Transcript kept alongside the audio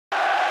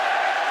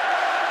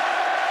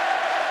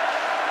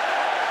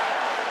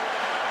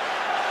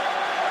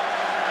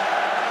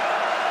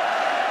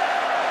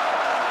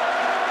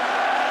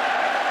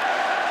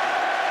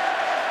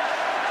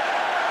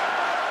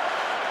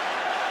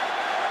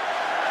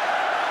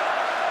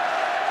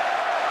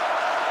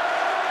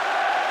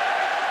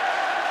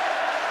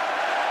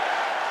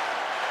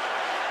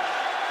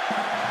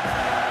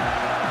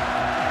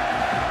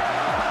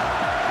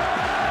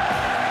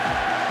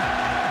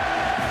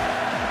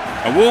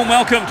A warm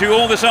welcome to you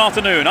all this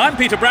afternoon. I'm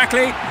Peter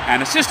Brackley,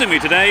 and assisting me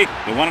today,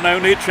 the one and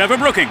only Trevor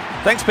Brooking.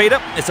 Thanks, Peter.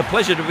 It's a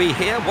pleasure to be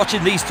here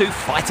watching these two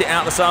fight it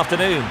out this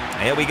afternoon.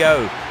 Here we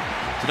go.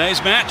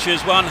 Today's match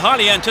is one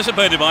highly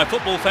anticipated by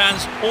football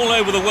fans all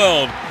over the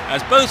world,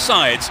 as both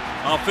sides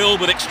are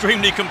filled with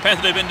extremely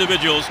competitive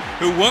individuals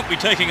who won't be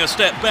taking a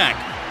step back.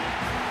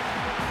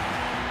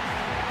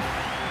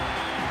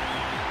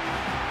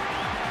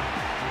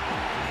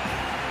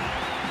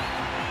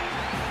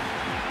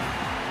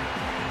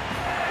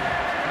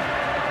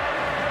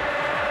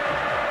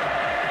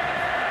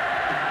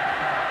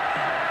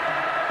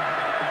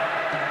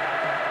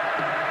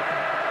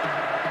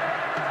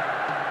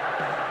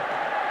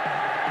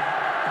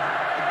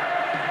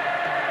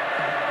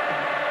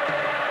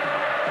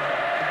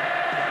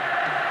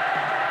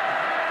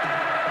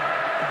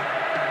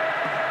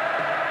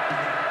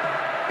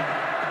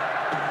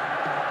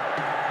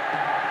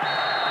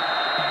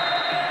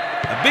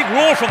 A big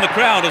roar from the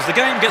crowd as the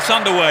game gets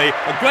underway.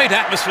 A great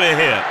atmosphere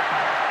here.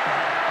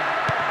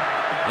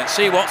 Let's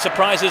see what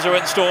surprises are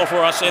in store for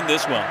us in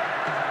this one.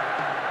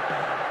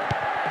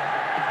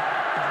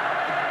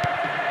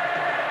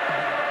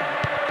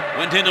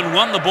 Went in and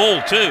won the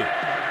ball too.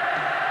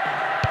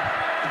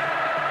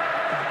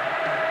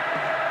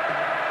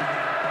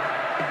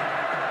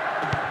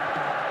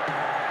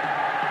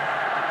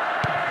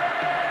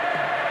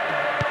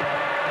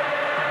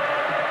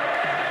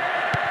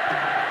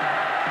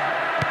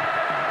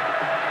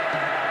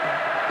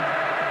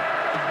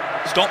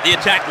 Stopped the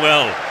attack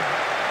well.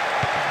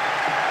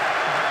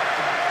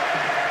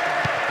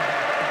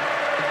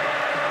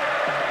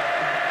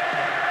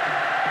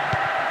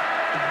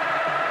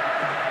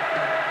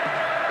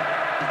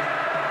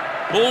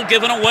 Ball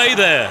given away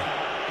there.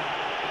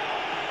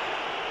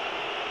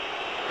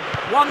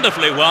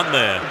 Wonderfully won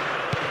there.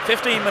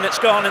 15 minutes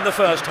gone in the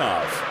first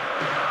half.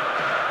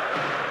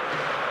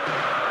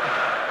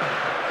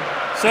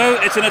 So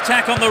it's an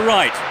attack on the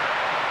right.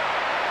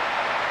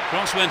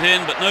 Cross went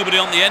in, but nobody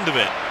on the end of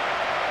it.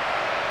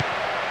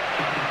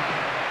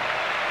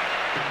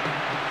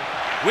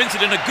 Wins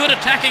it in a good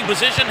attacking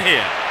position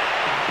here.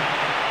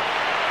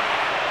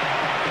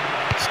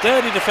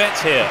 Sturdy defence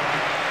here.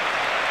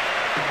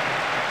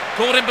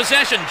 Caught in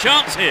possession,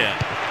 chance here.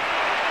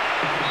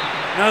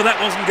 No, that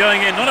wasn't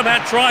going in. Not a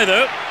bad try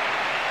though.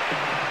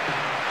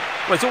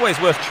 Well, it's always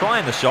worth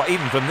trying the shot,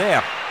 even from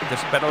there.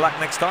 Just better luck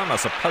next time, I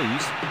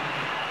suppose.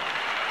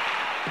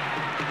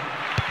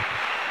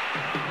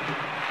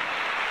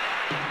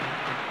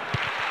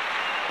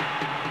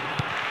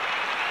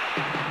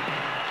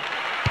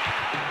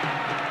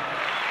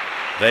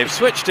 They've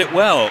switched it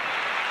well.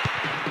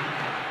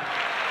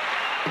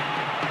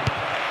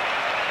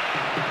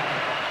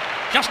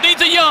 Just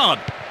needs a yard.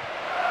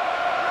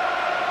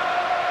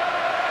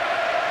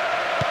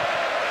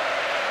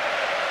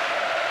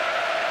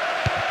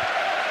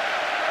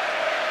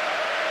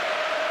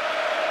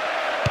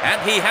 And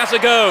he has a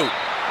go.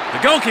 The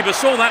goalkeeper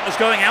saw that was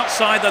going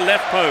outside the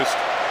left post.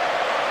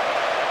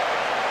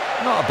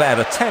 Not a bad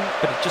attempt,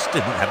 but it just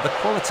didn't have the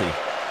quality.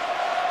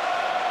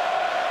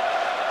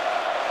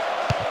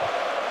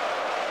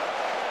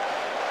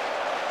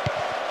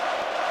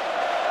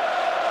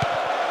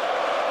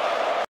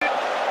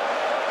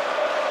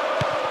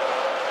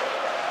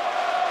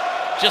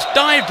 Just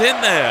dived in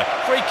there.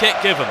 Free kick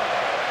given.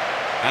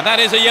 And that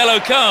is a yellow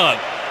card.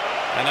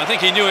 And I think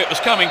he knew it was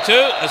coming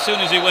too as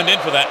soon as he went in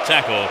for that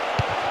tackle.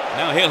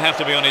 Now he'll have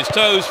to be on his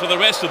toes for the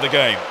rest of the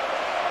game.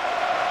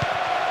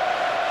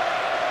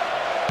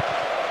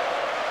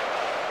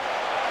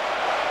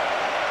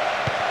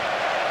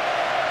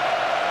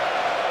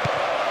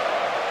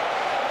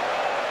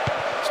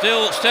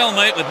 Still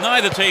stalemate with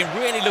neither team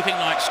really looking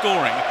like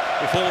scoring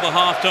before the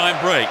half-time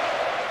break.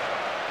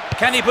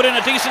 Can he put in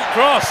a decent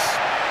cross?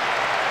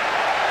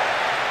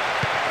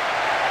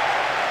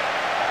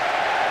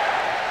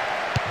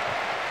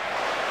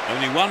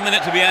 Only 1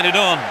 minute to be added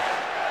on.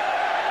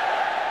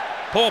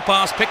 Poor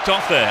pass picked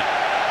off there.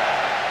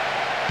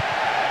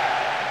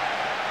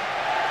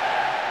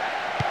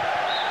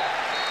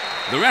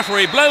 The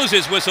referee blows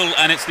his whistle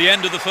and it's the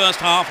end of the first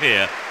half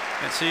here.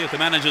 Let's see if the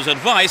manager's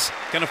advice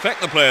can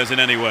affect the players in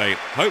any way.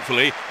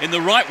 Hopefully in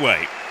the right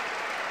way.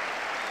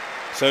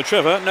 So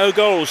Trevor, no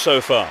goals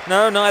so far.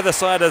 No, neither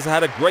side has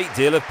had a great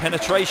deal of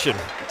penetration.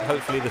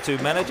 Hopefully the two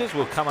managers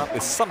will come up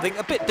with something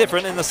a bit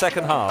different in the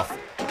second half.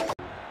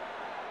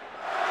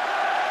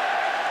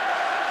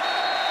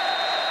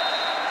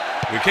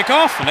 We kick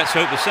off, and let's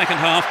hope the second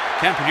half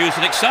can produce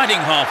an exciting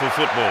half of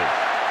football.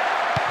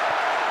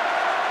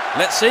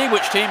 Let's see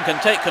which team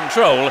can take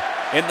control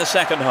in the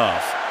second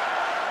half.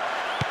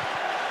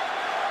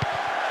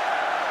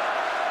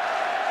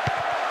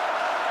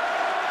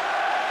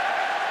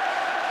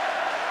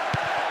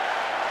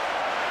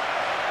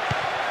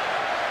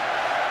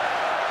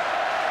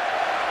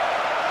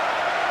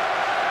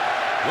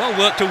 Well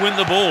worked to win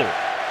the ball.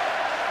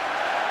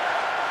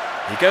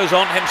 He goes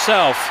on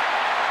himself.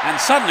 And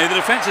suddenly the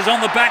defence is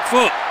on the back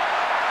foot.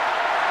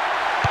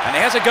 And he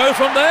has a go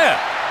from there.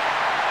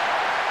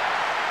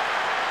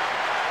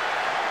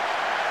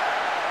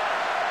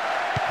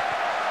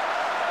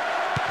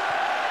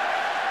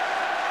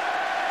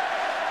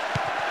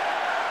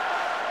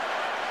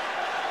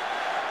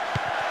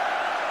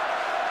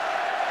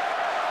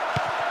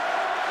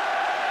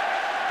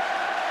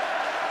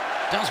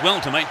 does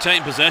well to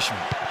maintain possession.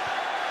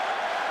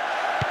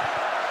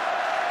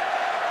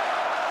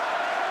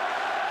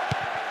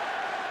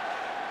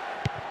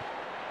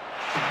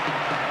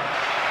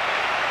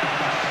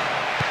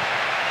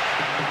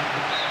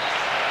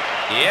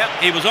 Yep,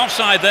 he was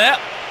offside there,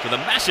 to the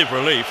massive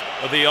relief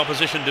of the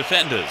opposition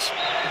defenders.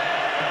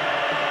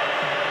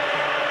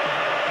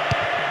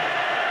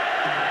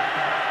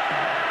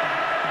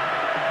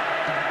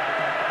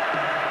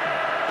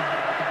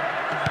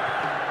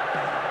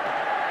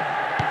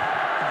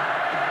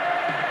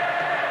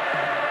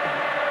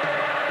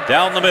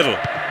 Down the middle.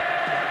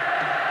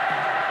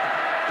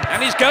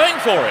 And he's going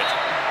for it.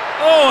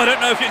 Oh, I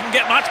don't know if you can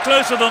get much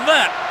closer than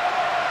that.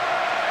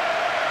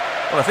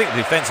 Well, I think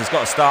the defence has got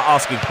to start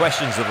asking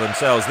questions of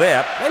themselves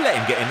there. They let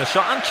him get in the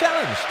shot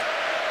unchallenged.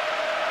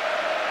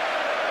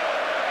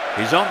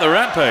 He's on the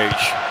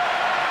rampage.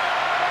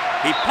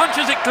 He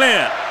punches it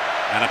clear.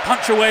 And a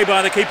punch away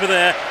by the keeper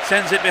there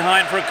sends it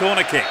behind for a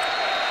corner kick.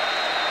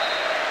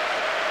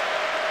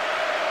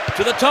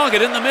 To the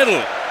target in the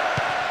middle.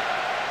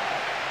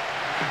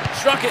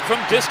 Struck it from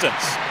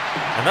distance.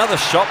 Another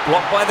shot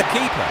blocked by the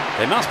keeper.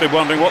 They must be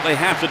wondering what they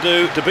have to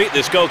do to beat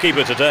this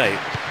goalkeeper today.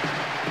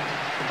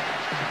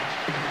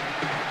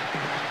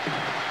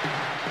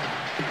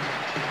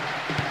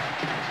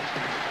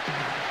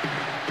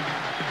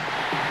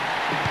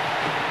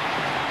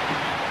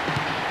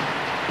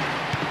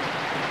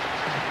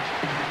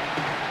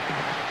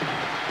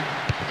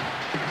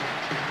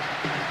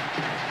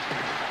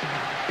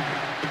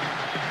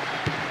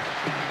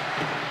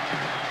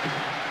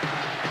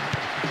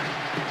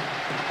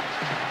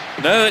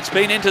 No, it's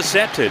been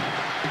intercepted.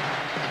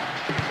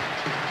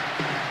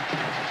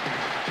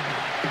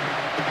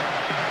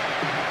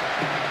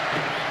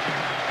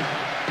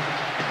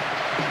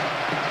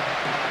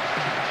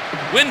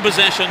 Win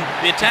possession,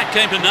 the attack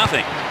came to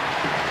nothing.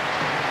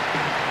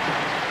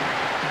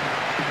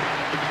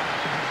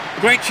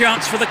 Great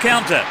chance for the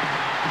counter.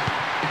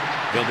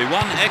 There'll be 1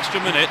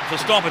 extra minute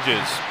for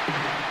stoppages.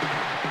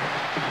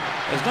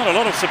 There's not a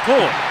lot of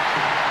support.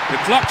 The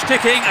clock's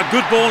ticking, a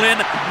good ball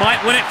in might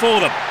win it for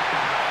them.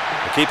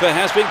 The keeper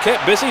has been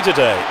kept busy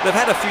today. They've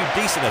had a few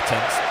decent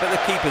attempts, but the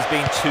keeper's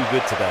been too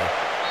good today.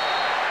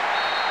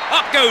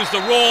 Up goes the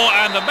roar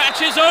and the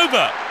match is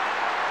over.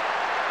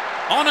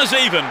 Honours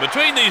even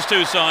between these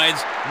two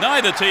sides.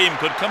 Neither team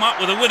could come up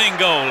with a winning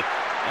goal,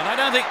 and I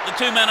don't think the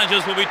two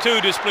managers will be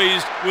too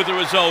displeased with the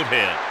result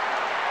here.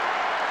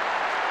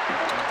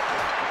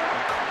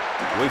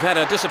 We've had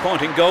a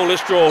disappointing goalless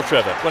draw,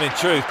 Trevor. Well, in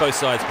truth, both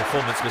sides'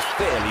 performance was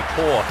fairly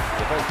poor.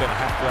 They're both going to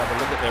have a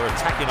look at their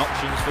attacking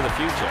options for the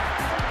future.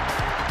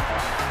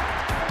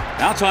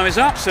 Our time is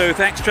up, so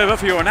thanks, Trevor,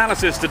 for your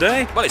analysis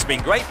today. Well, it's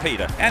been great,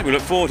 Peter. And we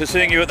look forward to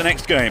seeing you at the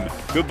next game.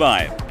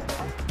 Goodbye.